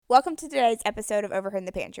Welcome to today's episode of Overheard in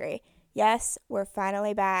the Pantry. Yes, we're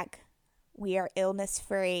finally back. We are illness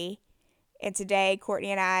free. And today,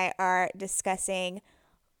 Courtney and I are discussing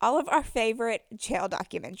all of our favorite jail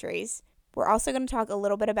documentaries. We're also going to talk a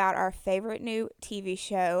little bit about our favorite new TV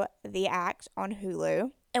show, The Act, on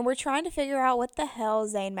Hulu. And we're trying to figure out what the hell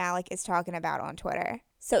Zayn Malik is talking about on Twitter.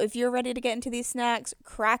 So if you're ready to get into these snacks,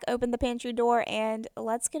 crack open the pantry door and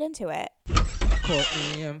let's get into it.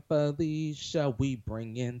 Courtney and Felicia, we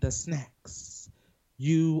bring in the snacks.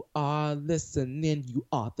 You are listening, you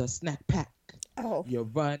are the snack pack. Oh. You're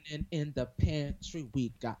running in the pantry,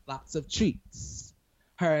 we got lots of treats.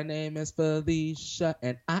 Her name is Felicia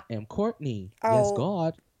and I am Courtney. Oh. Yes,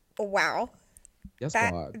 God. Wow. Yes,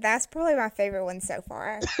 God. That's probably my favorite one so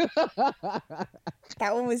far.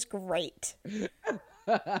 That one was great.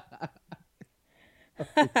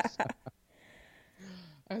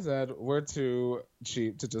 I said, we're too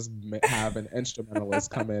cheap to just have an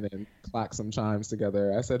instrumentalist come in and clack some chimes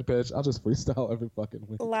together. I said, bitch, I'll just freestyle every fucking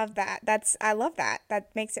week. Love that. I love that.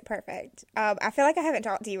 That makes it perfect. I feel like I haven't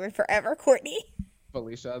talked to you in forever, Courtney.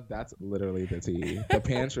 Felicia, that's literally the tea. The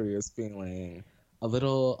pantry is feeling a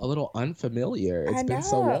little unfamiliar. It's been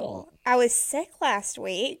so long. I was sick last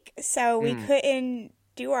week, so we couldn't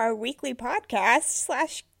do our weekly podcast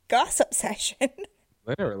 / gossip session.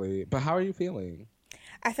 Literally. But how are you feeling?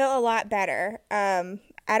 I feel a lot better. I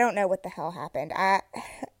don't know what the hell happened. I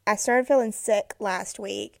started feeling sick last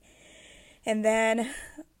week, and then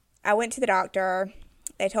I went to the doctor.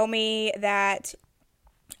 They told me that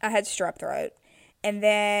I had strep throat. And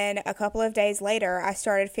then a couple of days later, I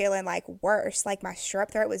started feeling like worse, like my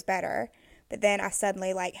strep throat was better. But then I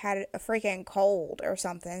suddenly like had a freaking cold or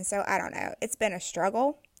something. So I don't know. It's been a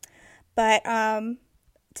struggle. But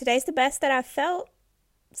today's the best that I've felt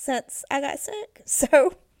since I got sick.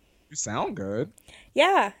 So you sound good.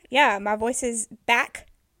 Yeah, my voice is back.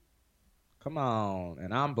 Come on,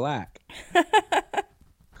 and I'm black.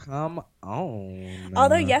 Come on.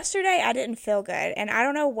 Although yesterday I didn't feel good, and I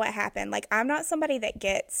don't know what happened. Like, I'm not somebody that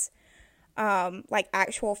gets like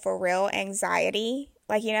actual for real anxiety.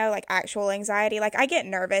 Like, you know, like actual anxiety. Like, I get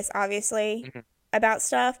nervous obviously about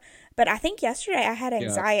stuff, but I think yesterday I had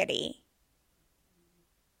anxiety.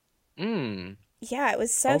 Yeah, it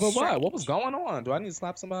was so strange. What? What was going on? Do I need to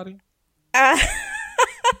slap somebody? Let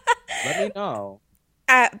me know.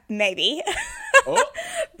 Maybe.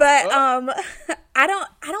 But I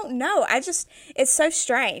don't know. It's so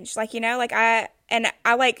strange. Like, you know, like I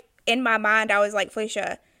like in my mind I was like,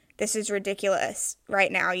 Felicia, this is ridiculous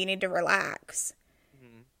right now. You need to relax.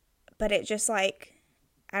 But it just like,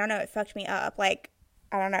 I don't know, it fucked me up. Like,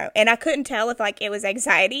 I don't know. And I couldn't tell if like it was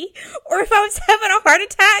anxiety or if I was having a heart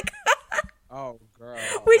attack. Oh, girl.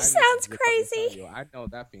 Which sounds crazy. I know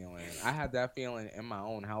that feeling. I had that feeling in my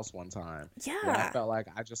own house one time. Yeah. When I felt like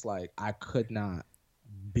I could not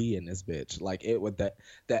be in this bitch. Like, it would,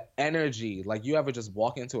 the energy, like, you ever just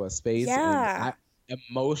walk into a space and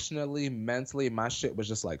emotionally, mentally, my shit was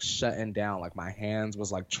just like shutting down. Like, my hands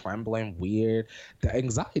was like trembling weird. The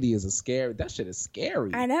anxiety is that shit is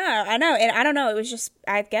scary. I know. And I don't know. It was just,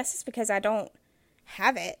 I guess it's because I don't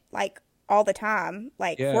have it like all the time.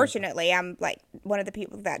 Like, fortunately, I'm like one of the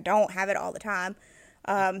people that don't have it all the time.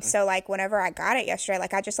 So like whenever I got it yesterday,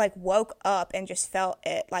 like I just like woke up and just felt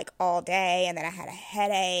it like all day, and then I had a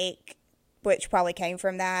headache, which probably came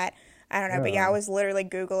from that. I don't know, but yeah, I was literally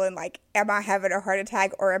Googling like, am I having a heart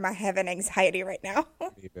attack or am I having anxiety right now?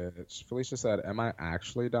 Bitch. Felicia said, am I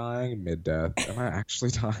actually dying mid-death? Am I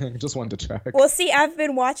actually dying? Just wanted to check. Well, see, I've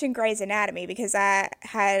been watching Grey's Anatomy because I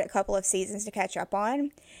had a couple of seasons to catch up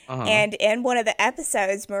on. And in one of the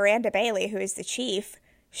episodes, Miranda Bailey, who is the chief,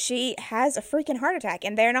 she has a freaking heart attack,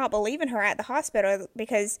 and they're not believing her at the hospital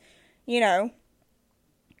because, you know,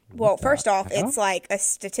 well, first off, it's like a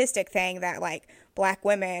statistic thing that like black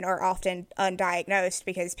women are often undiagnosed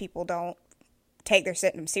because people don't take their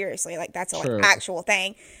symptoms seriously. Like, that's an actual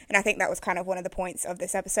thing. And I think that was kind of one of the points of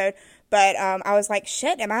this episode. But I was like,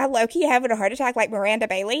 shit, am I low-key having a heart attack like Miranda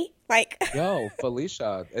Bailey? Like, yo,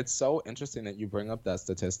 Felicia, it's so interesting that you bring up that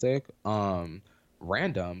statistic.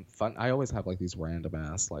 Random fun. I always have like these random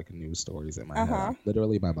ass like news stories in my head.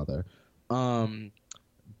 Literally my mother.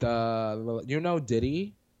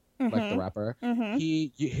 Diddy, like the rapper.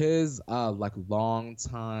 His like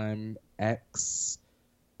longtime ex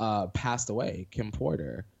passed away, Kim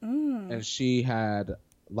Porter, and she had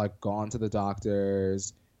like gone to the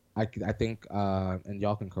doctors. I think, and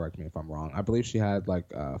y'all can correct me if I'm wrong. I believe she had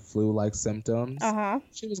like flu-like symptoms.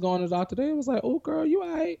 She was going to the doctor. They was like, "Oh, girl, you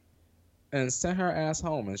alright?" And sent her ass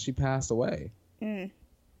home, and she passed away.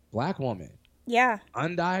 Black woman. Yeah.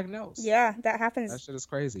 Undiagnosed. Yeah, that happens. That shit is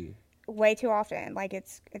crazy. way too often. Like,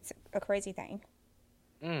 it's a crazy thing.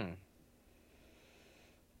 But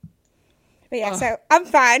yeah, so I'm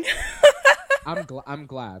fine. I'm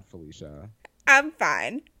glad, Felicia. I'm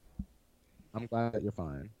fine. I'm glad that you're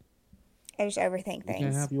fine. I just overthink things. I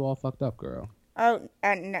can't have you all fucked up, girl. Oh,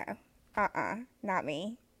 no. Not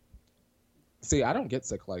me. See, I don't get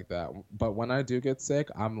sick like that. But when I do get sick,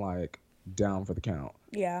 I'm like down for the count.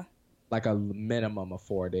 Yeah. Like a minimum of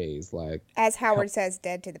 4 days. Like, as Howard says,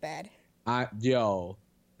 dead to the bed.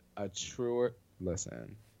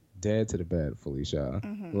 Listen, dead to the bed, Felicia.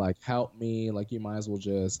 Like, help me. Like, you might as well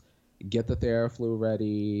just get the Theraflu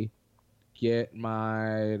ready, get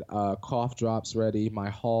my cough drops ready, my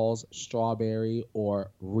Hall's strawberry or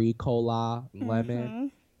Ricola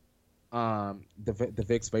lemon, the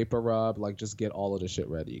Vicks Vapor Rub. Like, just get all of the shit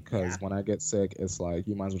ready, because when I get sick, it's like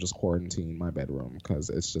you might as well just quarantine my bedroom, because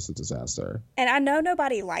it's just a disaster. And I know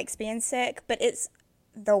nobody likes being sick, but it's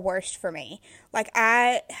the worst for me. Like,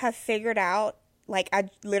 I have figured out, like, I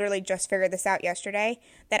literally just figured this out yesterday,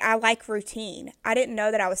 that I like routine. I didn't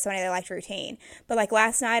know that I was somebody that liked routine. But, like,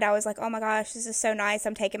 last night I was like, oh my gosh, this is so nice.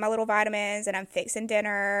 I'm taking my little vitamins and I'm fixing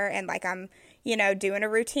dinner and, like, I'm, you know, doing a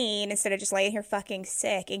routine instead of just laying here fucking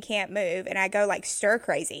sick and can't move. And I go, like, stir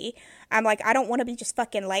crazy. I'm like, I don't want to be just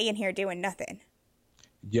fucking laying here doing nothing.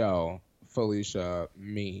 Yo, Felicia,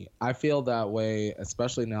 me. I feel that way,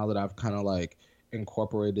 especially now that I've kind of, like,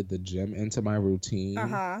 incorporated the gym into my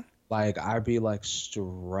routine. Like, I'd be, like,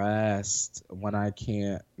 stressed when I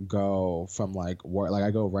can't go from, like, work. Like,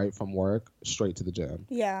 I go right from work straight to the gym.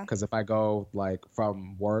 Yeah. Because if I go, like,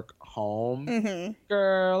 from work home,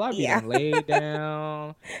 girl, I'd be done laid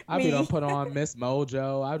down. I'd be done put on Miss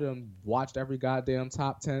Mojo. I've done watched every goddamn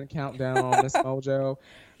top 10 countdown on Miss Mojo.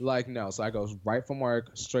 Like, no. So I go right from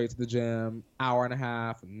work straight to the gym, hour and a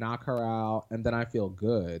half, knock her out, and then I feel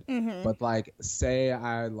good. But, like, say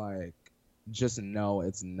I, like, just know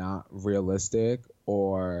it's not realistic,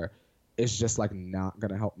 or it's just like not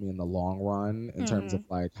gonna help me in the long run in terms of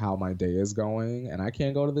like how my day is going, and I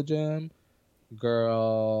can't go to the gym,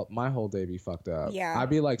 girl, my whole day be fucked up. Yeah. I'd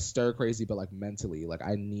be like stir crazy, but like mentally, like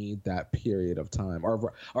I need that period of time,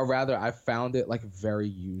 or rather I found it like very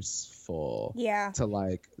useful to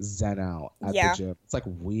like zen out at the gym. It's like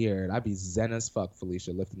weird. I'd be zen as fuck,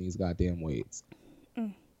 Felicia, lifting these goddamn weights.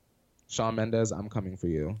 Shawn Mendes, I'm coming for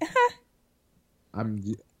you.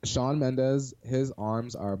 Shawn Mendes, his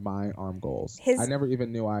arms are my arm goals. I never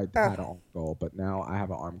even knew I had an arm goal, but now I have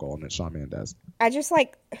an arm goal, and it's Shawn Mendes. I just,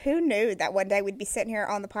 like, who knew that one day we'd be sitting here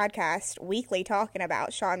on the podcast weekly talking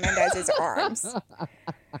about Shawn Mendes' arms?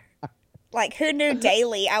 Like, who knew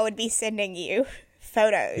daily I would be sending you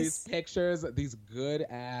photos? These pictures, these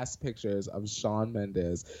good-ass pictures of Shawn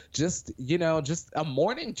Mendes. Just, you know, just a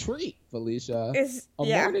morning treat, Felicia.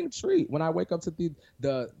 Morning treat. When I wake up to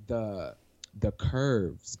the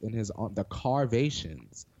curves in his arm, the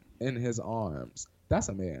carvations in his arms. That's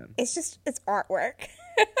a man. It's artwork.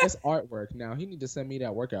 It's artwork. Now, he need to send me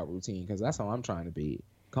that workout routine, because that's how I'm trying to be.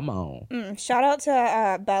 Come on. Shout out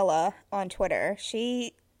to Bella on Twitter.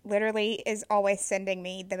 She literally is always sending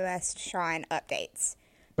me the best Shawn updates.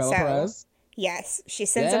 Bella Perez? Yes. She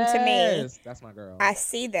sends them to me. That's my girl. I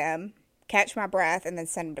see them, catch my breath, and then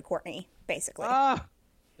send them to Courtney, basically.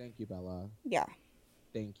 Thank you, Bella. Yeah.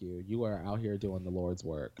 Thank you. You are out here doing the Lord's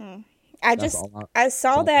work. I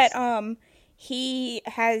saw that he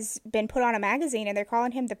has been put on a magazine and they're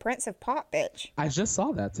calling him the Prince of Pop, bitch. I just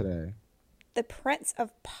saw that today. The Prince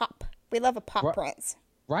of Pop. We love a pop prince.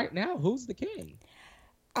 Right now, who's the king?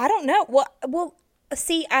 I don't know. Well,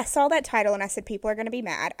 see, I saw that title and I said people are going to be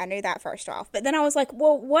mad. I knew that first off. But then I was like,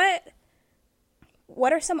 well, what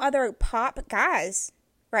are some other pop guys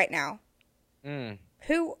right now?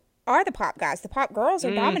 Who are the pop guys? The pop girls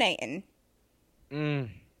are dominating.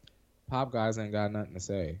 Pop guys ain't got nothing to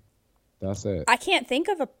say. That's it. I can't think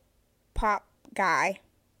of a pop guy.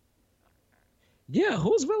 Yeah,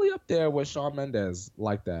 who's really up there with Shawn Mendes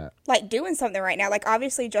like that? Like doing something right now. Like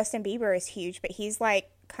obviously Justin Bieber is huge, but he's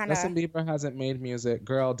like kind of. Justin Bieber hasn't made music.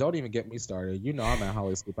 Girl, don't even get me started. You know I'm at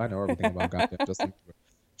Holly Scoop. I know everything about goddamn Justin Bieber.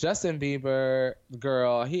 Justin Bieber,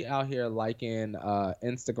 girl, he out here liking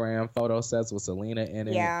Instagram photo sets with Selena in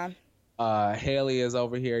it. Yeah. Haley is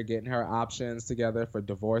over here getting her options together for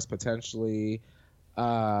divorce potentially.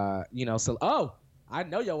 So I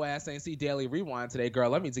know your ass ain't see Daily Rewind today, girl.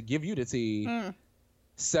 Let me give you the tea.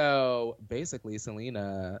 So basically,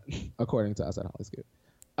 Selena, according to us at Holly Scoop,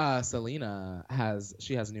 Selena has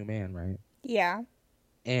a new man, right? Yeah.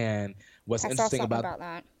 And what's interesting about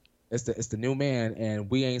that? It's the new man, and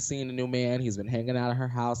we ain't seen the new man. He's been hanging out of her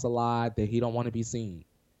house a lot. That he don't want to be seen.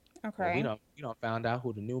 Okay. Well, we don't found out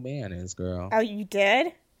who the new man is, girl. Oh, you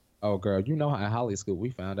did? Oh, girl, you know how at Holly Scoop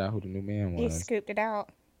we found out who the new man was. You scooped it out.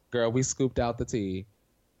 Girl, we scooped out the tea.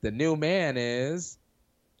 The new man is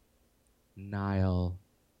Niall.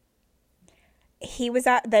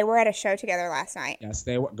 They were at a show together last night. Yes,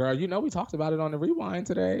 they were. Girl, you know we talked about it on the Rewind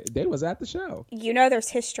today. They was at the show. You know there's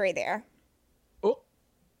history there. Oh.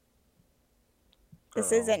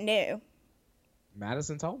 This isn't new.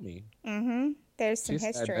 Madison told me. Mm-hmm. There's some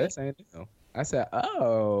history. Said, this ain't new. I said,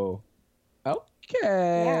 oh, okay.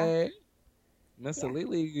 Yeah. Miss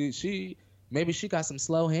Lily, maybe she got some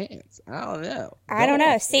slow hands. I don't know. I don't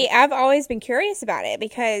know. See, I've always been curious about it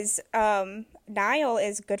because Niall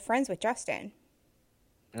is good friends with Justin.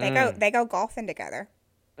 They go golfing together.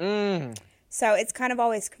 So it's kind of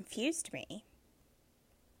always confused me.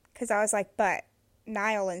 Because I was like, but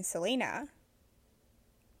Niall and Selena.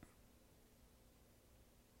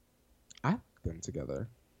 I like them together.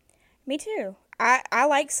 Me too. I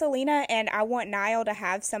like Selena and I want Niall to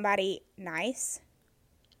have somebody nice.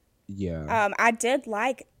 Yeah. I did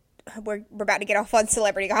like, we're about to get off on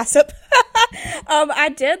celebrity gossip.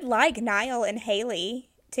 I did like Niall and Haley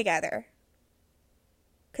together.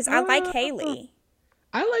 Because I like Haley.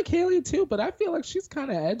 I like Haley too, but I feel like she's kind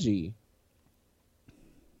of edgy.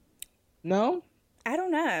 No? I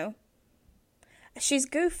don't know. She's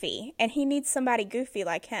goofy, and he needs somebody goofy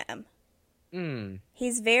like him.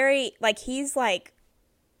 He's very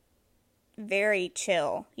very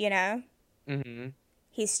chill, you know? Mm-hmm.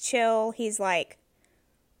 He's chill. He's like,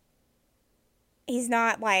 he's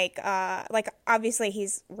not like obviously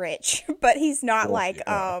he's rich, but he's not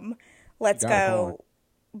let's go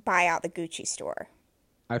buy out the Gucci store.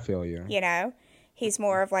 I feel you. You know? He's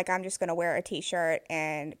more of like, I'm just going to wear a t-shirt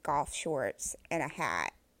and golf shorts and a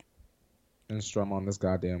hat. And strum on this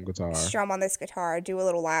goddamn guitar. Do a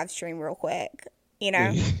little live stream real quick, you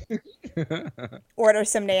know? Order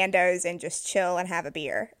some Nando's and just chill and have a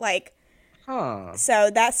beer. Like,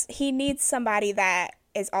 so he needs somebody that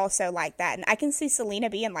is also like that. And I can see Selena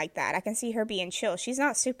being like that. I can see her being chill. She's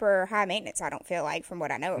not super high maintenance, I don't feel like, from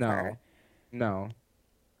what I know of her. No.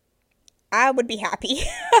 I would be happy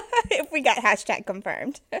if we got hashtag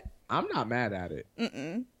confirmed. I'm not mad at it.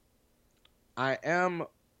 I am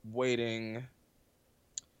waiting.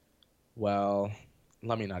 Well,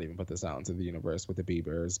 let me not even put this out into the universe with the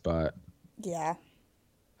Biebers, but yeah.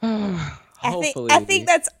 Hopefully. I think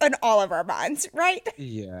that's on all of our minds, right?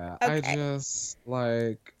 Yeah. Okay. I just,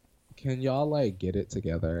 like, can y'all, like, get it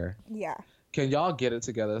together? Yeah. Can y'all get it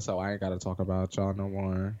together so I ain't got to talk about y'all no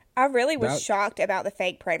more? I really was shocked about the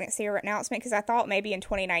fake pregnancy announcement because I thought maybe in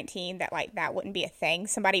 2019 that, like, that wouldn't be a thing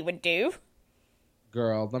somebody would do.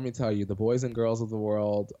 Girl, let me tell you, the boys and girls of the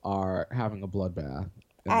world are having a bloodbath.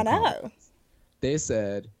 I know. Comments. They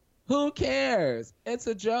said, who cares? It's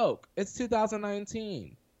a joke. It's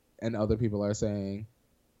 2019. And other people are saying,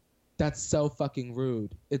 that's so fucking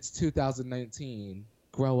rude. It's 2019.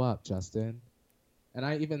 Grow up, Justin. And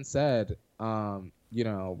I even said, you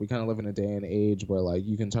know, we kind of live in a day and age where, like,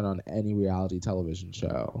 you can turn on any reality television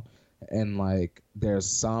show and, like, there's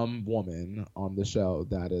some woman on the show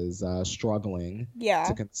that is struggling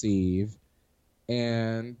to conceive.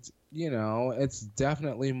 And, you know, it's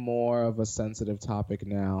definitely more of a sensitive topic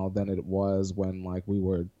now than it was when, like, we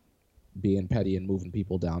were being petty and moving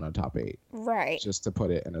people down on top 8. Right. Just to put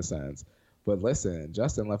it in a sense. But listen,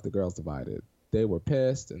 Justin left the girls divided. They were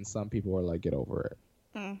pissed, and some people were like, get over it.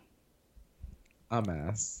 A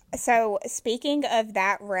mess. So, speaking of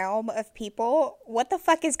that realm of people, what the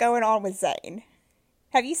fuck is going on with Zayn?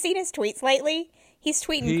 Have you seen his tweets lately? He's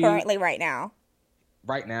tweeting currently right now.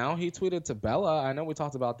 Right now? He tweeted to Bella. I know we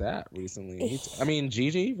talked about that recently.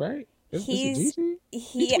 Gigi, right? Is it Gigi?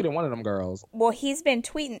 He tweeted one of them girls. Well, he's been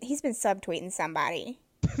subtweeting somebody.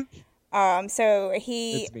 So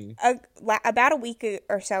he, about a week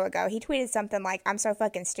or so ago, he tweeted something like, I'm so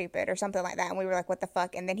fucking stupid, or something like that. And we were like, what the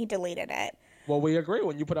fuck? And then he deleted it. Well, we agree.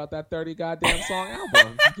 When you put out that 30 goddamn song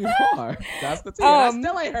album, you are. That's the tea. I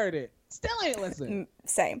still ain't heard it. Still ain't listened.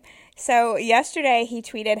 Same. So yesterday he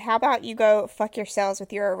tweeted, how about you go fuck yourselves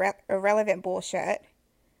with your irrelevant bullshit?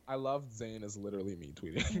 I love Zayn is literally me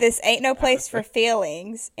tweeting. This ain't no place for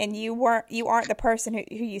feelings, and you aren't the person who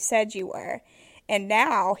you said you were. And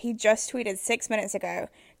now he just tweeted 6 minutes ago,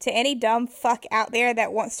 to any dumb fuck out there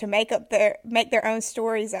that wants to make their own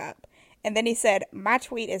stories up. And then he said, my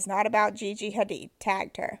tweet is not about Gigi Hadid,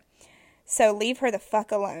 tagged her. So leave her the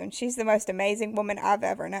fuck alone. She's the most amazing woman I've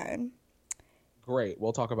ever known. Great.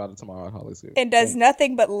 We'll talk about it tomorrow at Holly Scoop. And does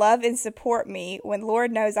nothing but love and support me when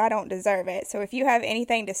Lord knows I don't deserve it. So if you have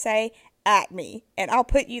anything to say, at me, and I'll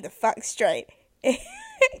put you the fuck straight.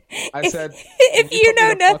 I said, if you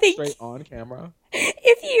know nothing, straight on camera.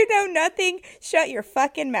 If you know nothing, shut your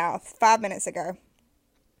fucking mouth. 5 minutes ago.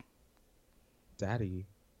 Daddy.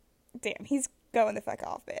 Damn, he's going the fuck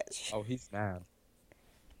off, bitch. Oh, he's mad.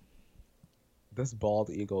 This bald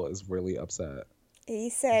eagle is really upset. He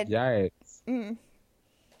said, yikes.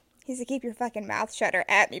 He said, keep your fucking mouth shut or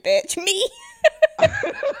at me, bitch. Me.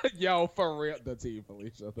 Yo, for real. The tea,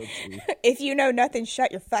 Felicia. The tea. If you know nothing,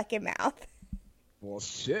 shut your fucking mouth. Well,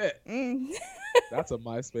 shit. That's a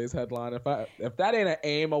MySpace headline. If that ain't an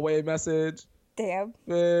aim away message, damn,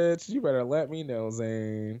 bitch, you better let me know,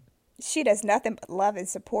 Zane. She does nothing but love and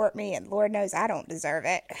support me, and Lord knows I don't deserve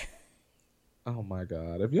it. Oh my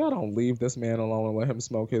God! If y'all don't leave this man alone and let him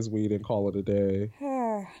smoke his weed and call it a day.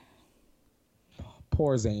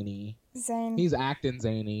 Poor Zany. Zane. He's acting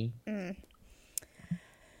zany.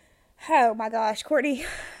 Oh my gosh, Courtney.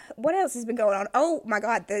 What else has been going on? Oh my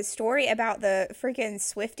God, the story about the freaking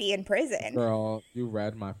Swiftie in prison. Girl, you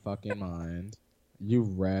read my fucking mind. You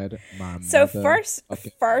read my mind. So first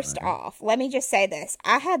off, let me just say this.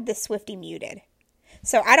 I had the Swiftie muted.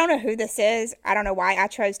 So I don't know who this is. I don't know why I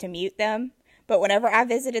chose to mute them. But whenever I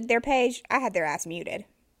visited their page, I had their ass muted.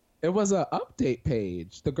 It was an update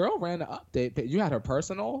page. The girl ran an update page. You had her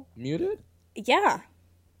personal muted? Yeah.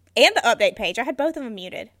 And the update page. I had both of them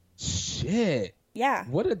muted. Shit. Yeah.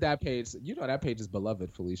 What did that page... You know that page is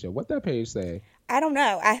beloved, Felicia. What did that page say? I don't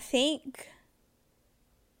know. I think...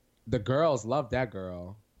 The girls love that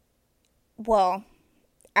girl. Well,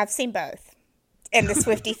 I've seen both in the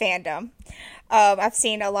Swiftie fandom. I've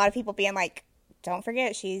seen a lot of people being like, don't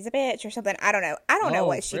forget she's a bitch or something. I don't know. I don't know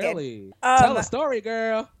what she did. Tell a story,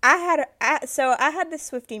 girl. I had the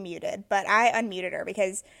Swiftie muted, but I unmuted her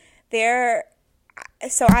because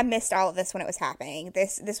so I missed all of this when it was happening.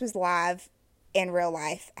 This was live in real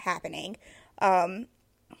life happening.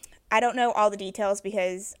 I don't know all the details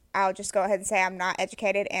because I'll just go ahead and say I'm not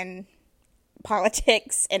educated in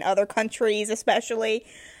politics in other countries, especially.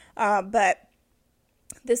 But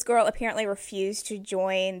this girl apparently refused to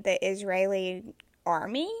join the Israeli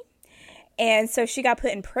army. And so she got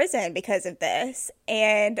put in prison because of this.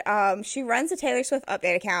 And she runs a Taylor Swift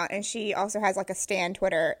update account. And she also has like a Stan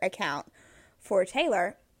Twitter account for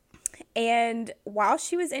Taylor. And while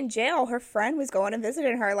she was in jail, her friend was going and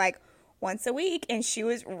visiting her like once a week. And she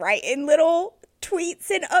was writing little tweets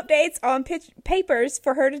and updates on papers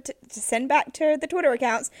for her to send back to the Twitter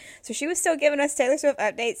accounts. So she was still giving us Taylor Swift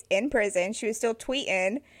updates in prison. She was still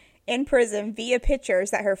tweeting in prison via pictures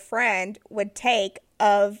that her friend would take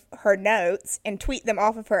of her notes and tweet them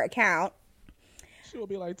off of her account. She'll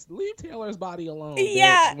be like, leave Taylor's body alone.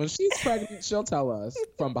 Yeah. Bitch. When she's pregnant, she'll tell us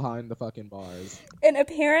from behind the fucking bars. And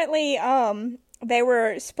apparently, they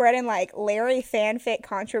were spreading like Larry fanfic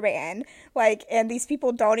contraband, like, and these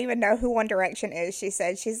people don't even know who One Direction is. She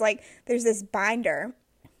said, she's like, there's this binder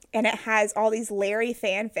and it has all these Larry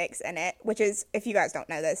fanfics in it, which is, if you guys don't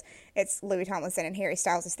know this, it's Louis Tomlinson and Harry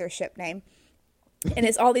Styles is their ship name. And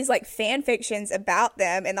it's all these like fan fictions about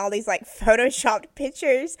them and all these like photoshopped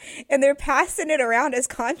pictures, and they're passing it around as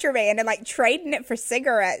contraband and like trading it for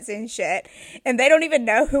cigarettes and shit. And they don't even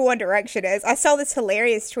know who One Direction is. I saw this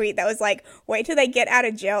hilarious tweet that was like, wait till they get out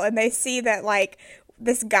of jail and they see that like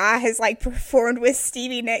this guy has like performed with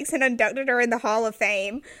Stevie Nicks and inducted her in the Hall of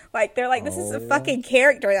Fame. Like they're like, this is a fucking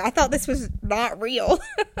character. I thought this was not real.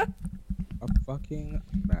 A fucking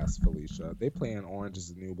mess, Felicia. They playing Orange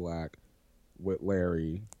is the New Black with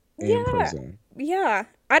Larry in prison. Yeah.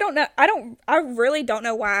 I really don't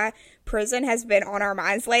know why prison has been on our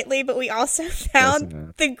minds lately, but we also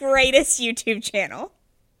found the greatest YouTube channel.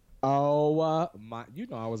 Oh, I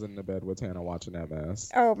was in the bed with Tana watching that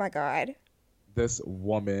mess. Oh my God. This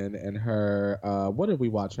woman and her, what did we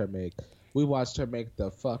watch her make? We watched her make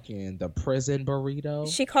the prison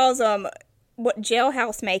burrito. She calls them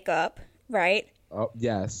jailhouse makeup, right? Oh,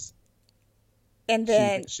 yes. And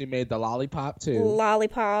then she made the lollipop too.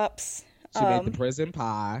 Lollipops. She made the prison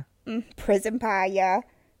pie. Prison pie, yeah.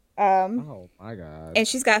 Oh my God. And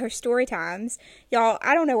she's got her story times. Y'all,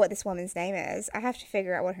 I don't know what this woman's name is. I have to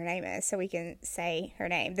figure out what her name is so we can say her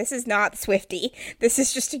name. This is not Swiftie. This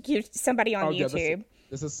is just somebody on YouTube. Yeah,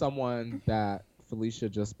 this is someone that Felicia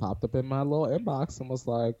just popped up in my little inbox and was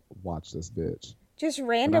like, watch this bitch. Just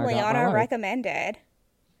randomly on our recommended.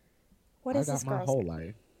 What is this girl's name? I got my whole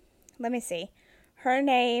life. Let me see. Her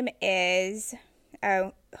name is...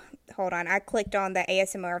 Oh, hold on. I clicked on the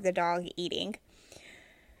ASMR of the dog eating.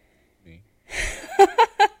 Me.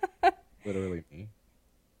 Literally me.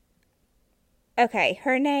 Okay,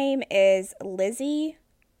 her name is Lizzie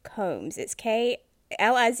Combs. It's Lizzie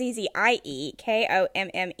Koommes.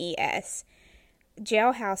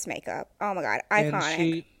 jailhouse makeup. Oh my god,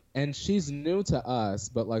 iconic. And she's new to us,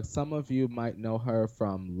 but like some of you might know her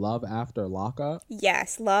from Love After Lockup.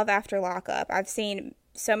 Yes, Love After Lockup. I've seen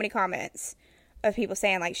so many comments of people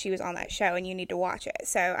saying like she was on that show and you need to watch it.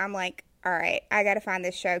 So I'm like, all right, I got to find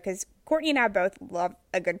this show because Courtney and I both love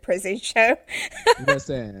a good prison show.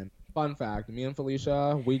 Listen, fun fact, me and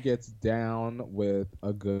Felicia, we get down with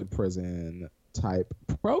a good prison type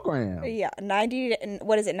program. Yeah, 90,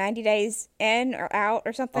 what is it, 90 days in or out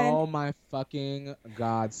or something? Oh my fucking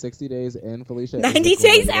god, 60 days in, Felicia. 90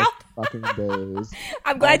 days out? Fucking days.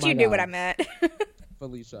 I'm glad you knew what I meant.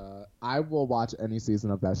 Felicia, I will watch any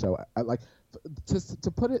season of that show.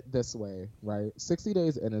 To put it this way, right? 60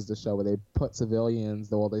 Days In is the show where they put civilians,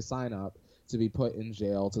 they sign up to be put in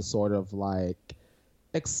jail to sort of like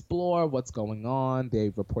explore what's going on. They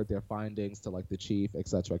report their findings to like the chief,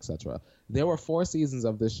 etc., etc. There were 4 seasons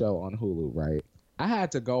of this show on Hulu, right? I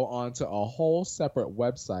had to go onto a whole separate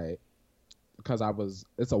website because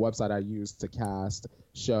it's a website I use to cast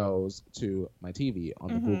shows to my TV on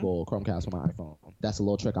the Google Chromecast on my iPhone. That's a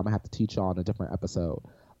little trick I'm gonna have to teach y'all in a different episode.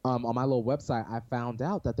 On my little website, I found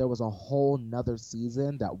out that there was a whole nother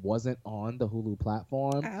season that wasn't on the Hulu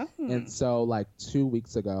platform. Oh. And so like 2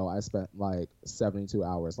 weeks ago, I spent like 72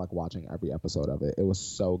 hours like watching every episode of it. It was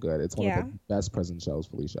so good. It's one of the best prison shows,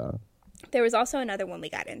 Felicia. There was also another one we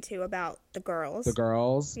got into about the girls. The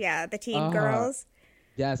girls? Yeah, the teen girls.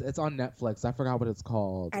 Yes, it's on Netflix. I forgot what it's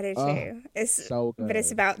called. I do too. It's so good. But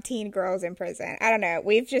it's about teen girls in prison. I don't know.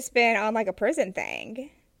 We've just been on like a prison thing.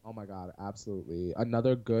 Oh my god, absolutely.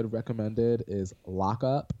 Another good recommended is Lock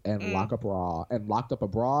Up and Lock Up Raw and Locked Up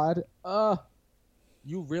Abroad.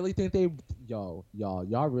 You really think y'all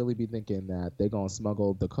really be thinking that they gonna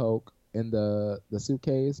smuggle the coke in the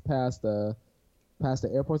suitcase past the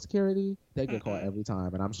airport security? They get caught every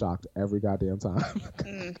time, and I'm shocked every goddamn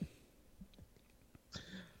time.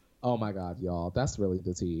 Oh my god, y'all, that's really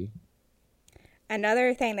the tea.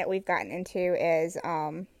 Another thing that we've gotten into is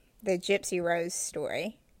the Gypsy Rose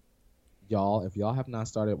story. Y'all, if y'all have not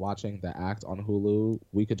started watching The Act on Hulu,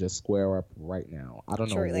 we could just square up right now. I don't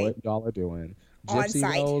know what y'all are doing. Gypsy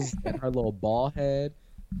Rose and her little ball head.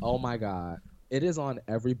 Oh my god. It is on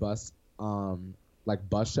every bus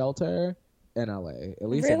shelter in LA, at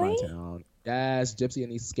least in my town. Yes, Gypsy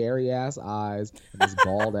and these scary ass eyes and this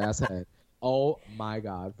bald ass head. Oh my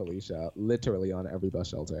god, Felicia. Literally on every bus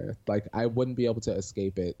shelter. Like, I wouldn't be able to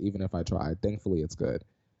escape it even if I tried. Thankfully, it's good.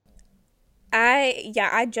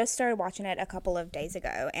 I just started watching it a couple of days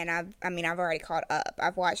ago, and I've already caught up.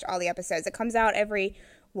 I've watched all the episodes. It comes out every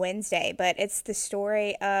Wednesday, but it's the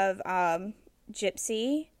story of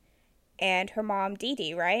Gypsy and her mom, Dee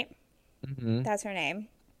Dee, right? Mm-hmm. That's her name.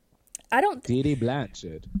 Dee Dee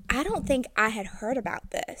Blanchard. I don't think I had heard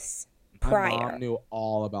about this prior. My mom knew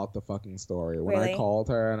all about the fucking story. When Really? I called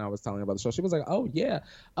her and I was telling her about the show, she was like, oh yeah,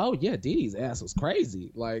 Dee Dee's ass was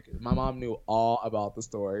crazy. Like, my mom knew all about the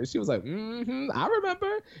story. She was like, I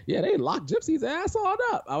remember. Yeah, they locked Gypsy's ass on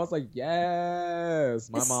up. I was like,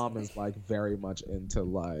 yes. My mom is like very much into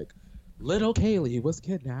like, little Kaylee was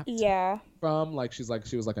kidnapped. Yeah. From like, she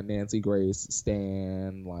was like a Nancy Grace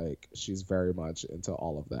stan. Like, she's very much into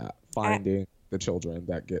all of that. Finding the children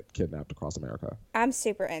that get kidnapped across America. I'm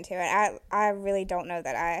super into it. I really don't know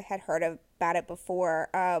that I had heard about it before.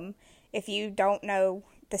 If you don't know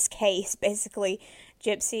this case, basically,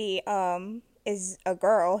 Gypsy is a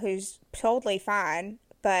girl who's totally fine,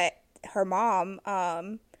 but her mom,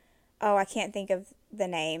 I can't think of the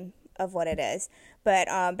name of what it is, but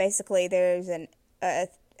basically there's a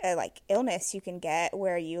like illness you can get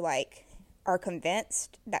where you like are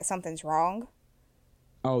convinced that something's wrong.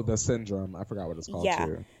 Oh, the syndrome. I forgot what it's called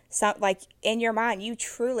too. So, like, in your mind, you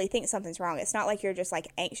truly think something's wrong. It's not like you're just, like,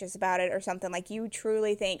 anxious about it or something. Like, you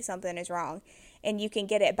truly think something is wrong. And you can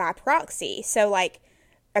get it by proxy. So, like,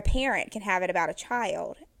 a parent can have it about a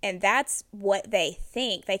child. And that's what they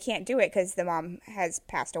think. They can't do it because the mom has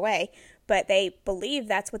passed away. But they believe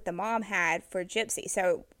that's what the mom had for Gypsy.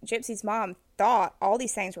 So, Gypsy's mom thought all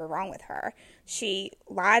these things were wrong with her. She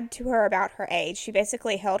lied to her about her age. She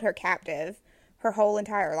basically held her captive her whole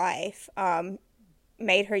entire life,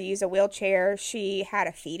 made her use a wheelchair. She had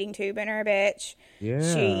a feeding tube in her bitch. Yeah.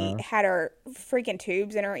 She had her freaking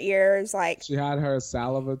tubes in her ears. Like, she had her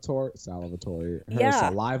saliva glands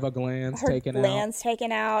taken out.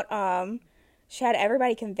 taken out. She had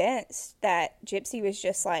everybody convinced that Gypsy was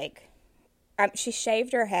just like, she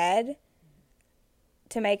shaved her head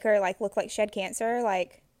to make her like look like she had cancer.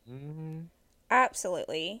 Like,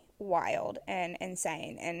 absolutely wild and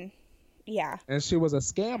insane. And yeah. And she was a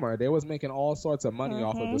scammer. They was making all sorts of money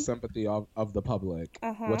off of the sympathy of the public,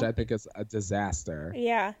 which I think is a disaster.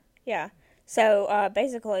 Yeah, yeah. So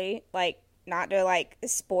basically, like, not to like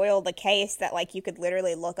spoil the case that like you could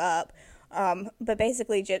literally look up. But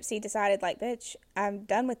basically, Gypsy decided, like, bitch, I'm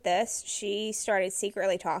done with this. She started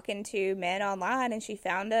secretly talking to men online, and she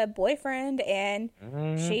found a boyfriend, and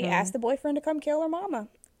she asked the boyfriend to come kill her mama.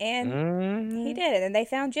 And he did it. And they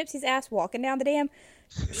found Gypsy's ass walking down the damn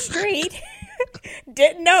street.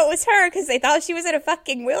 Didn't know it was her because they thought she was in a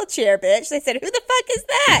fucking wheelchair, bitch. They said, who the fuck is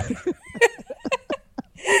that?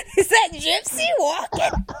 Is that Gypsy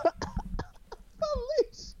walking?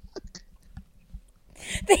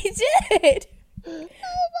 They did. Oh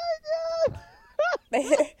my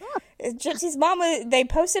god. Gypsy's mama, they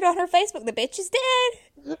posted on her Facebook, the bitch is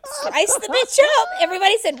dead. Sliced the bitch up.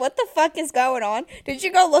 Everybody said, what the fuck is going on? Did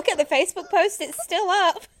you go look at the Facebook post? It's still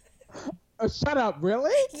up. Shut up,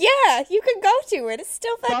 really? Yeah, you can go to it. It's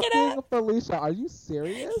still fucking up. Felicia, are you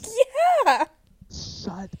serious? Yeah.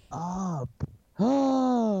 Shut up.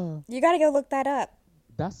 You gotta go look that up.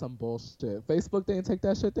 That's some bullshit. Facebook didn't take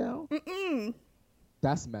that shit down? Mm-mm.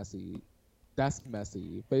 That's messy. That's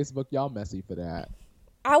messy. Facebook, y'all messy for that.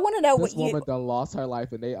 I want to know this woman done lost her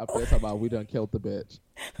life, and they up there talking about we done killed the bitch,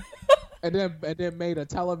 and then made a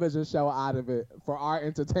television show out of it for our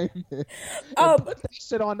entertainment. Put that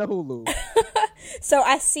shit on the Hulu. So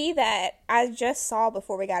I see that I just saw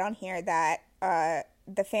before we got on here that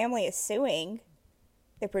the family is suing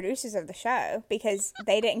the producers of the show because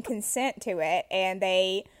they didn't consent to it, and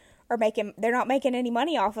they're not making any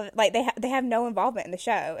money off of it. Like they have no involvement in the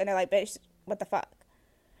show, and they're like, bitch, what the fuck?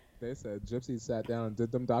 They said Gypsy sat down and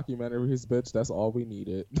did them documentaries, bitch. That's all we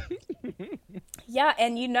needed. Yeah,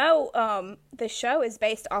 and the show is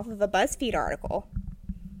based off of a BuzzFeed article.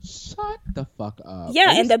 Shut the fuck up.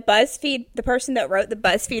 Yeah, and the person that wrote the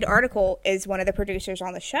BuzzFeed article is one of the producers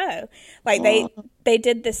on the show. Like they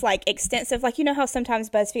did this like extensive, like, you know how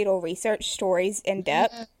sometimes BuzzFeed will research stories in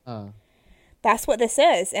depth. Yeah. That's what this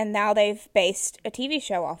is, and now they've based a TV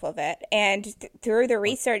show off of it. And through the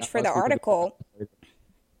research for the article.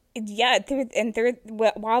 Yeah,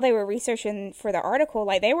 while they were researching for the article,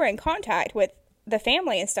 like, they were in contact with the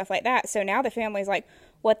family and stuff like that. So now the family's like,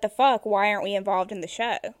 what the fuck? Why aren't we involved in the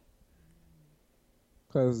show?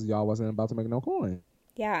 Because y'all wasn't about to make no coin.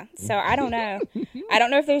 Yeah, so I don't know. I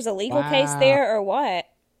don't know if there's a legal case there or what.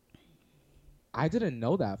 I didn't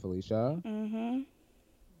know that, Felicia. Mm-hmm.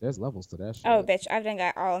 There's levels to that shit. Oh, bitch, I've done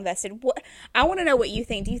got all invested. I want to know what you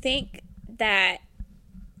think. Do you think that...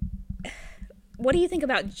 What do you think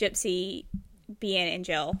about Gypsy being in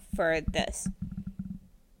jail for this?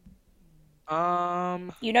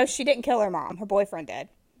 She didn't kill her mom. Her boyfriend did.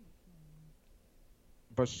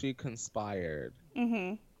 But she conspired.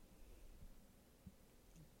 Mm-hmm.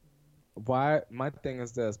 Why? My thing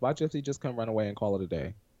is this. Why Gypsy just come run away and call it a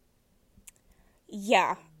day?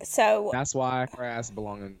 Yeah, so... That's why her ass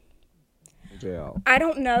belongs in jail. I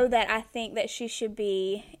don't know that I think that she should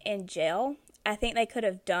be in jail. I think they could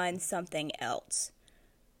have done something else.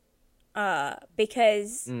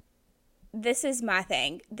 Because this is my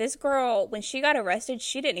thing. This girl, when she got arrested,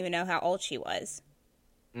 she didn't even know how old she was.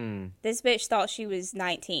 This bitch thought she was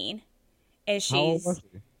 19. And how old was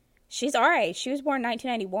she? She's our age. She was born in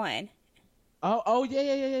 1991. Oh, yeah.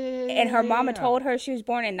 And her mama told her she was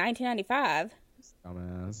born in 1995.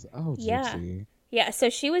 Dumbass. Oh, Gypsy. Yeah,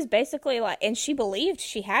 so she was basically like, and she believed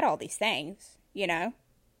she had all these things, you know?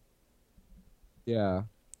 Yeah.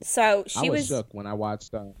 So I was shook when I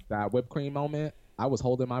watched that whipped cream moment. I was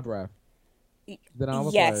holding my breath. Then I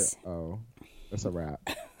was like, oh, it's a wrap.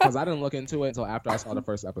 Because I didn't look into it until after I saw the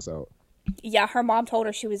first episode. Yeah, her mom told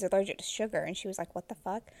her she was allergic to sugar, and she was like, what the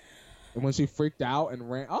fuck? And when she freaked out and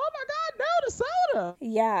ran, oh my God, no, the soda.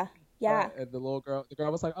 Yeah. And the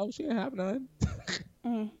girl was like, oh, she didn't have none.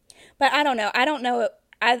 But I don't know.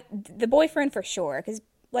 The boyfriend for sure, because,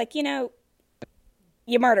 like, you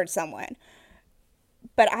murdered someone.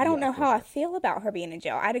 But I don't know how I feel about her being in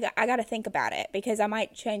jail. I got to think about it because I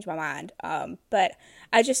might change my mind. But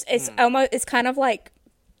I just, it's kind of like,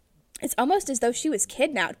 it's almost as though she was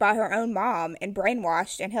kidnapped by her own mom and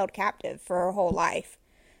brainwashed and held captive for her whole life.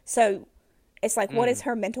 So it's like, what is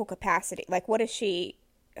her mental capacity? Like, what is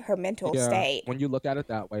her mental state? When you look at it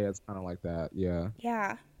that way, it's kind of like that. Yeah.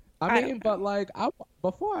 Yeah. I mean, but like,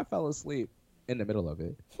 before I fell asleep in the middle of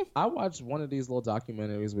it, I watched one of these little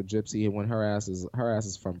documentaries with Gypsy when her ass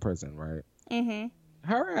is from prison, right? Mm-hmm.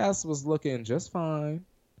 Her ass was looking just fine.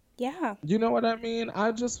 Yeah. You know what I mean?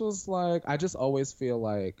 I just was like, I just always feel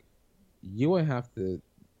like you would have to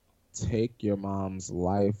take your mom's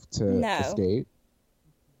life to escape.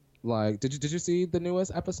 Like, did you see the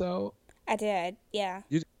newest episode? I did. Yeah.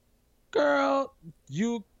 Girl,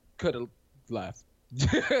 you could have left.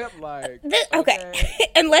 Like, okay.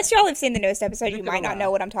 Unless y'all have seen the newest episode, you might not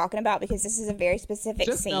know what I'm talking about because this is a very specific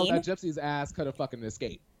Just scene. know that Gypsy's ass could have fucking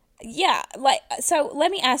escaped. Yeah, like, so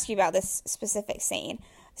let me ask you about this specific scene.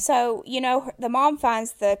 So, you know, the mom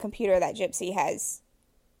finds the computer that Gypsy has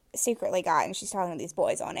secretly got, and she's talking to these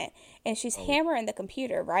boys on it, and she's hammering the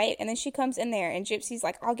computer, right? And then she comes in there, and Gypsy's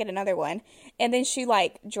like, I'll get another one. And then she,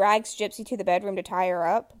 like, drags Gypsy to the bedroom to tie her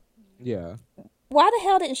up. Yeah. Why the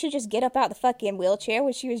hell didn't she just get up out the fucking wheelchair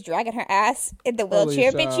when she was dragging her ass in the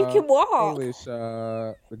wheelchair? Bitch, you can walk.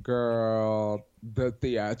 Alicia, the girl, the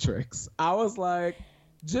theatrics. I was like,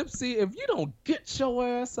 Gypsy, if you don't get your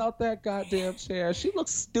ass out that goddamn chair, she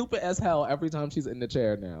looks stupid as hell every time she's in the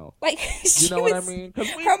chair now. Like, you know what I mean?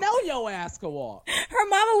 Because we know your ass can walk. Her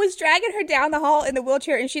mama was dragging her down the hall in the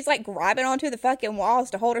wheelchair, and she's like grabbing onto the fucking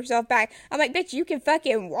walls to hold herself back. I'm like, bitch, you can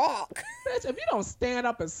fucking walk. Bitch, if you don't stand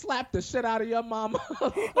up and slap the shit out of your mama,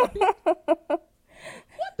 what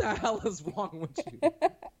the hell is wrong with you?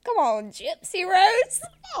 Come on, Gypsy Rose.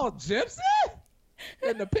 Come on, Gypsy.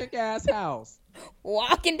 In the pink ass house.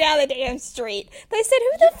 Walking down the damn street. They said,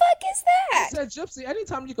 who the fuck is that? I said, Gypsy,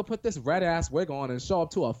 anytime you could put this red ass wig on and show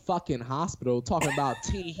up to a fucking hospital talking about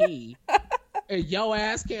tee-hee, and your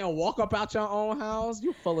ass can't walk up out your own house,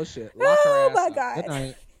 you full of shit. Lock her ass up. God. Good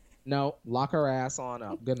night. No, lock her ass on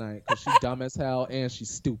up. Good night. Because she's dumb as hell and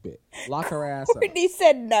she's stupid. Lock her ass up. Whitney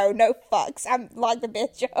said, no fucks. I'm lock the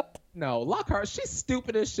bitch up. No, lock her. She's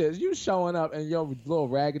stupid as shit. You showing up and your little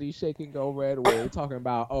raggedy shaking go red wig talking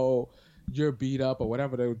about, oh, you're beat up or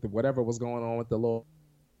whatever was going on with the little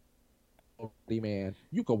man.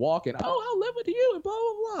 You could walk in, oh, I'll live with you and blah,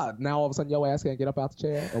 blah, blah. Now all of a sudden your ass can't get up out the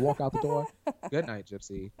chair and walk out the door. Good night,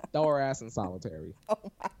 Gypsy. Throw her ass in solitary. Oh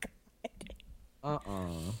my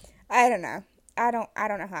God. I don't know. I don't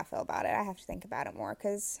know how I feel about it. I have to think about it more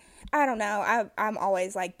because I don't know. I'm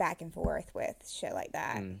always like back and forth with shit like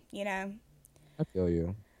that. You know. I feel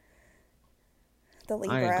you. The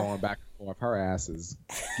Libra. I ain't going back and forth. Her ass is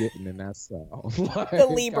getting in that cell. Like, the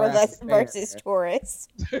Libra versus Taurus.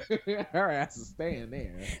 Her ass is staying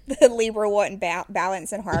there. The Libra wanting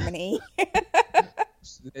balance and harmony.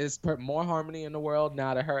 It's put more harmony in the world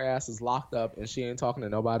now that her ass is locked up and she ain't talking to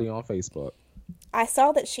nobody on Facebook. I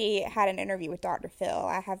saw that she had an interview with Dr. Phil.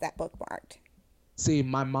 I have that bookmarked. See,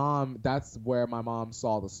 my mom, that's where my mom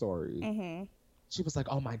saw the story. Mm-hmm. She was like,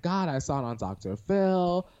 oh my God, I saw it on Dr.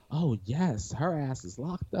 Phil. Oh yes, her ass is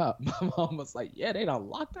locked up. My mom was like, yeah, they done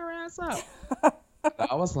locked her ass up.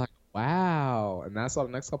 I was like, wow. And I saw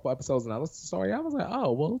the next couple episodes and I listened to the story. I was like,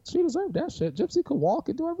 oh, well, she deserved that shit. Gypsy could walk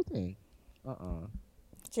and do everything.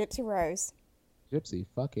 Gypsy Rose. Gypsy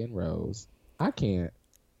fucking Rose. I can't.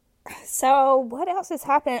 So, what else is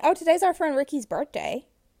happening? Oh, today's our friend Ricky's birthday.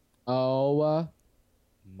 Oh,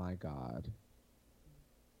 my God.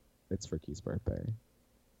 It's Ricky's birthday.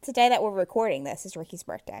 Today that we're recording this is Ricky's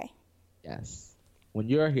birthday. Yes. When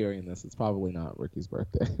you're hearing this, it's probably not Ricky's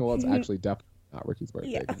birthday. Well, it's actually definitely not Ricky's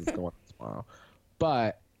birthday because it's going on tomorrow.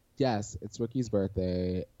 But, yes, it's Ricky's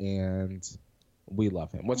birthday, and we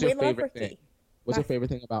love him. What's your favorite thing? What's your favorite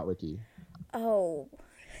thing about Ricky? Oh,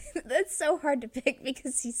 that's so hard to pick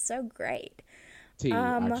because he's so great.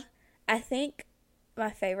 I think my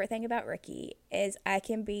favorite thing about Ricky is I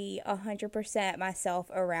can be 100% myself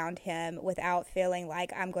around him without feeling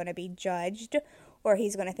like I'm going to be judged or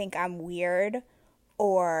he's going to think I'm weird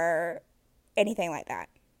or anything like that.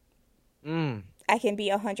 I can be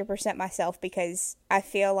 100% myself because I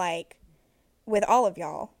feel like with all of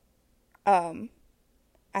y'all,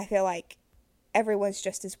 I feel like everyone's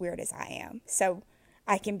just as weird as I am. So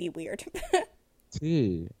I can be weird.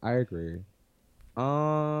 I agree.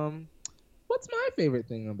 What's my favorite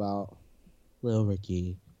thing about Lil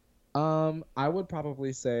Ricky? I would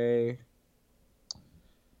probably say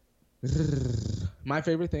my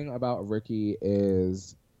favorite thing about Ricky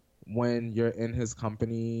is when you're in his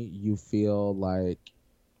company, you feel like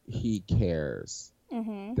he cares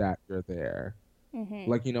that you're there.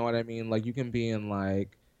 Like, you know what I mean? Like, you can be in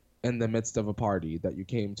the midst of a party that you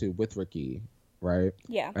came to with Ricky, right?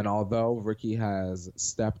 Yeah. And although Ricky has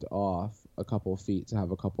stepped off a couple feet to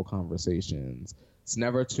have a couple conversations, it's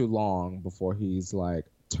never too long before he's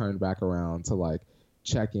turned back around to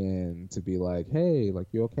check in, to be like, hey,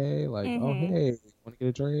 you okay? Oh, hey, want to get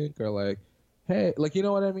a drink? Or hey, you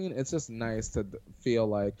know what I mean? It's just nice to feel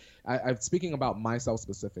like I'm speaking about myself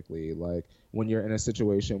specifically, when you're in a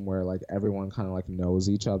situation where everyone kind of knows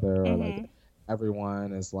each other, or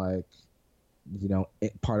everyone is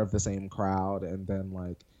part of the same crowd, and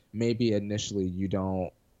then maybe initially you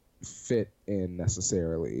don't fit in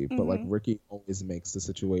necessarily, but Ricky always makes the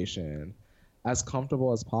situation as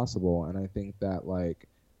comfortable as possible. And I think that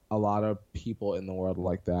a lot of people in the world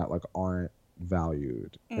like that like aren't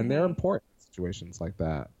valued, and they're important in situations like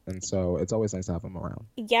that. And so it's always nice to have them around.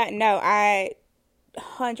 Yeah, no, I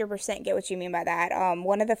 100% get what you mean by that.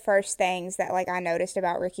 One of the first things that like I noticed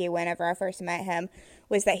about Ricky whenever I first met him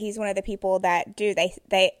was that he's one of the people that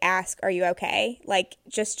they ask, "Are you okay?" Like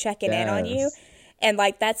just checking in on you. Yes. And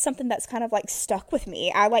like that's something that's kind of like stuck with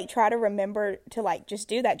me. I like try to remember to like just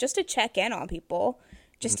do that, just to check in on people.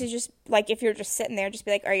 Just to just like if you're just sitting there, just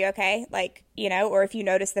be like, "Are you okay?" Like, you know, or if you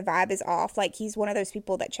notice the vibe is off, like he's one of those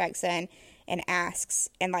people that checks in and asks,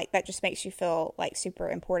 and like that just makes you feel like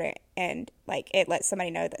super important, and like it lets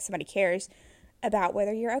somebody know that somebody cares about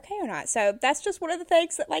whether you're okay or not. So that's just one of the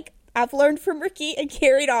things that like I've learned from Ricky and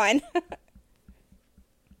carried on.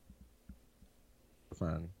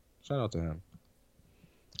 Friend, shout out to him.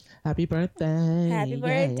 Happy birthday. Happy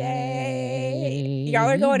birthday. Y'all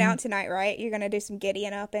are going out tonight, right? You're going to do some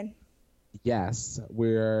giddying up and... Yes,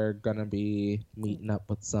 we're gonna be meeting up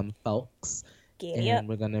with some folks. Giddy and up.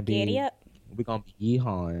 We're gonna be Giddy up. we're gonna be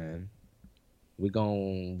yeehawing. We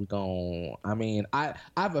gon' I mean, I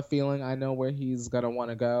have a feeling I know where he's gonna want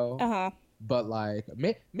to go. Uh-huh. But like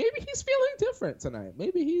maybe he's feeling different tonight.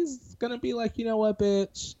 Maybe he's gonna be like, you know what,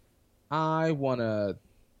 bitch? I wanna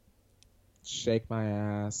shake my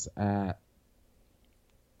ass at,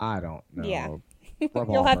 I don't know. Yeah.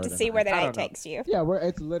 You'll have to see where the night takes you. Yeah,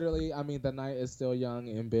 it's literally, I mean, the night is still young,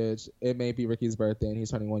 and bitch, it may be Ricky's birthday and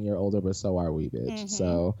he's turning 1 year older, but so are we, bitch.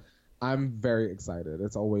 So I'm very excited.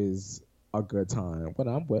 It's always a good time when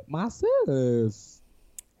I'm with my sis.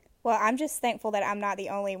 Well, I'm just thankful that I'm not the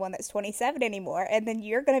only one that's 27 anymore, and then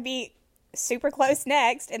you're going to be super close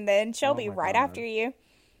next, and then she'll be right after you.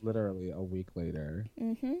 Literally a week later.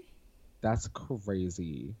 That's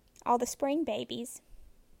crazy. All the spring babies.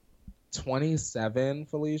 27,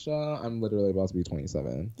 Felicia? I'm literally about to be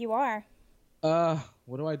 27. You are.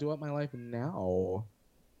 What do I do with my life now?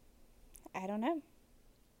 I don't know.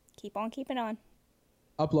 Keep on keeping on.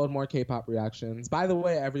 Upload more K-pop reactions. By the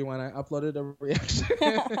way, everyone, I uploaded a reaction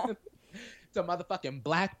to motherfucking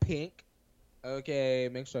Blackpink. Okay,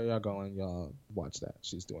 make sure y'all go and y'all watch that.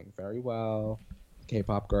 She's doing very well.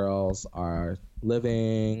 K-pop girls are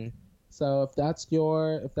living. So if that's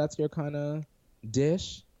your kind of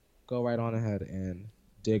dish, go right on ahead and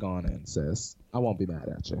dig on in, sis. I won't be mad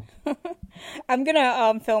at you. I'm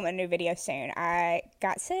gonna film a new video soon. I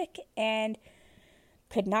got sick and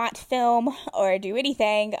could not film or do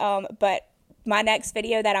anything. But my next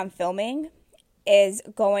video that I'm filming is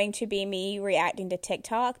going to be me reacting to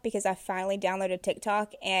TikTok, because I finally downloaded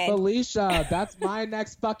TikTok. And Felicia, that's my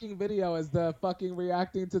next fucking video, is the fucking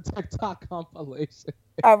reacting to TikTok compilation.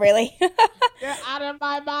 Oh, really? Get out of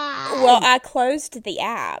my mind. Well, I closed the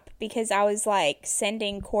app because I was like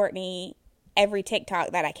sending Courtney every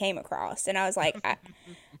TikTok that I came across, and I was like, I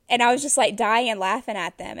was just like dying laughing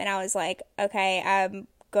at them, and I was like, okay, I'm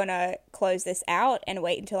gonna close this out and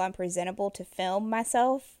wait until I'm presentable to film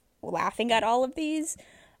myself laughing at all of these,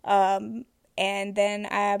 and then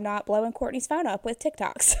I'm not blowing Courtney's phone up with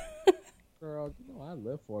TikToks. Girl, you know I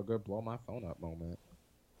live for a good blow my phone up moment.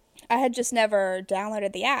 I had just never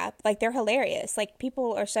downloaded the app. Like, they're hilarious. Like,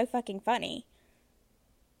 people are so fucking funny.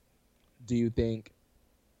 Do you think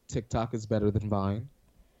TikTok is better than Vine?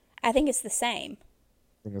 I think it's the same.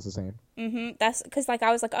 I think it's the same. That's because, like,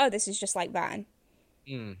 I was like, oh, this is just like Vine.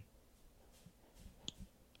 It's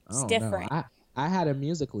different. I had a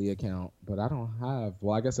Musical.ly account, but I don't have.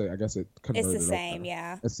 Well, I guess it converted. It's the same, over.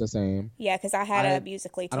 yeah. It's the same. Yeah, because I had a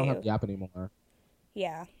Musical.ly too. I don't have Yap anymore.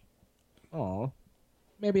 Yeah. Oh,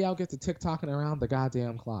 maybe I'll get to TikToking around the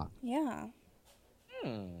goddamn clock. Yeah.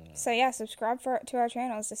 So yeah, subscribe to our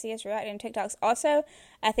channels to see us reacting to TikToks. Also,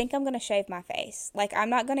 I think I'm gonna shave my face. Like, I'm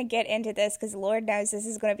not gonna get into this because Lord knows this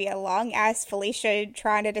is gonna be a long ass Felicia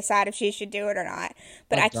trying to decide if she should do it or not.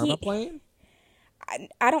 But like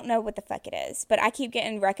I don't know what the fuck it is, but I keep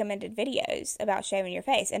getting recommended videos about shaving your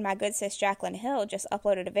face, and my good sis Jaclyn Hill just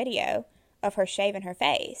uploaded a video of her shaving her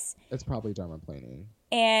face. It's probably dermaplaning.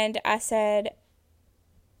 And I said,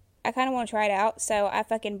 I kind of want to try it out, so I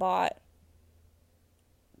fucking bought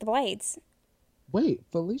the blades. Wait,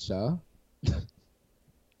 Felicia.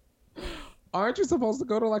 Aren't you supposed to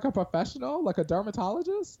go to like a professional, like a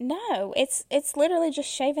dermatologist? No, it's literally just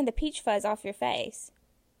shaving the peach fuzz off your face.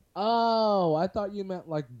 Oh, I thought you meant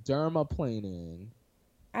like dermaplaning.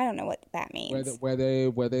 I don't know what that means. Where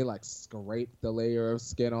they like scrape the layer of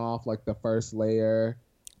skin off, like the first layer.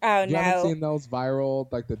 Oh, You no. haven't seen those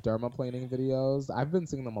viral, like the dermaplaning videos? I've been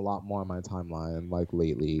seeing them a lot more on my timeline, like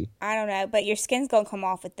lately. I don't know, but your skin's gonna come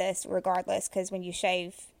off with this regardless, because when you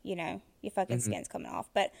shave, you know, your fucking skin's coming off.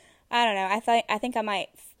 But I don't know. I think I might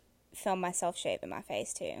film myself shaving my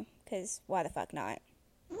face too, because why the fuck not?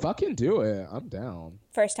 Fucking do it. I'm down.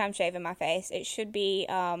 First time shaving my face. It should be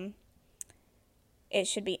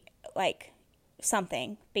like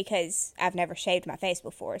something, because I've never shaved my face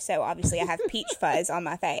before. So obviously I have peach fuzz on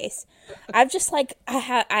my face. I've just like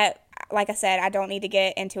like I said, I don't need to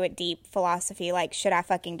get into a deep philosophy like should I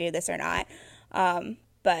fucking do this or not.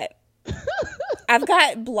 But I've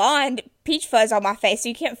got blonde peach fuzz on my face, so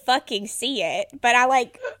you can't fucking see it. But I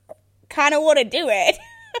like kind of want to do it.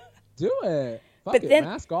 Do it. Fuck But it. then-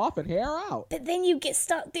 Mask off and hair out. But then you get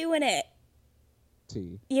stuck doing it.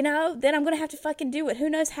 T. You know, then I'm going to have to fucking do it. Who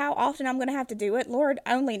knows how often I'm going to have to do it? Lord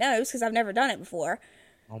only knows, because I've never done it before.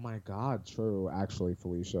 Oh my God, true. Actually,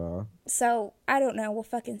 Felicia. So, I don't know. We'll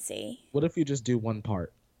fucking see. What if you just do one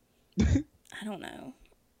part? I don't know.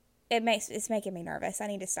 It's making me nervous. I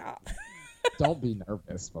need to stop. Don't be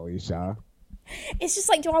nervous, Felicia. It's just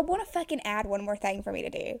like, do I want to fucking add one more thing for me to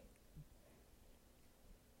do?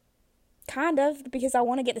 Kind of, because I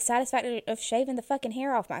want to get the satisfaction of shaving the fucking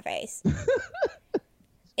hair off my face.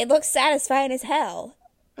 It looks satisfying as hell.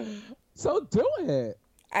 So do it.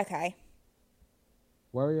 Okay.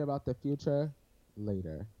 Worry about the future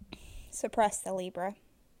later. Suppress the Libra.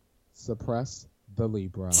 Suppress the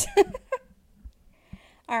Libra.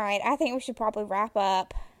 All right, I think we should probably wrap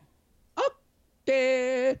up.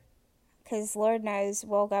 Okay. Because Lord knows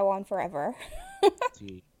we'll go on forever.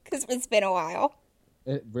 T. Because it's been a while.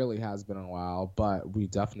 It really has been a while, but we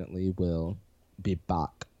definitely will be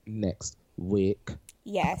back next week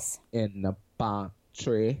Yes. in the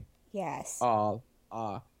pantry. Yes. All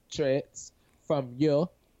our treats from you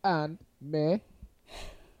and me.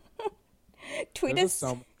 Tweet There's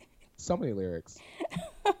us. so many lyrics.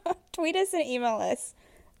 Tweet us and email us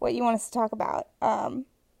what you want us to talk about.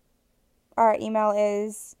 Our email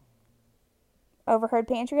is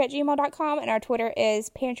overheardpantry@gmail.com, and our Twitter is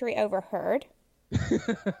pantryoverheard.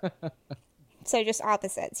 So just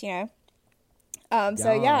opposites, you know.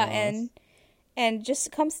 So yeah, and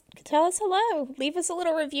just come tell us hello. Leave us a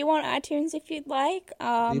little review on iTunes if you'd like.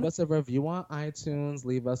 Leave us a review on iTunes.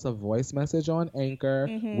 Leave us a voice message on Anchor.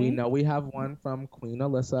 Mm-hmm. We know we have one from Queen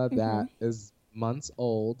Alyssa that is months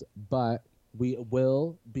old, but we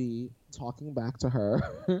will be talking back to her.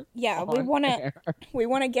 Yeah, we want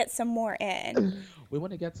to get some more in. We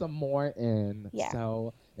want to get some more in. Yeah.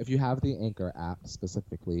 So if you have the Anchor app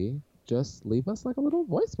specifically, just leave us like a little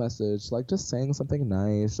voice message, like just saying something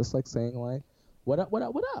nice, just like saying like, what up, what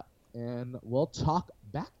up, what up? And we'll talk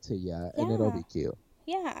back to you, and it'll be cute.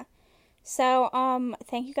 Yeah. So,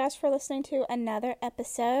 thank you guys for listening to another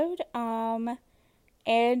episode. And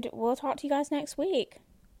we'll talk to you guys next week.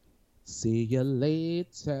 See you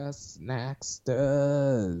later,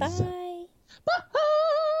 Snacksters. Bye. Bye.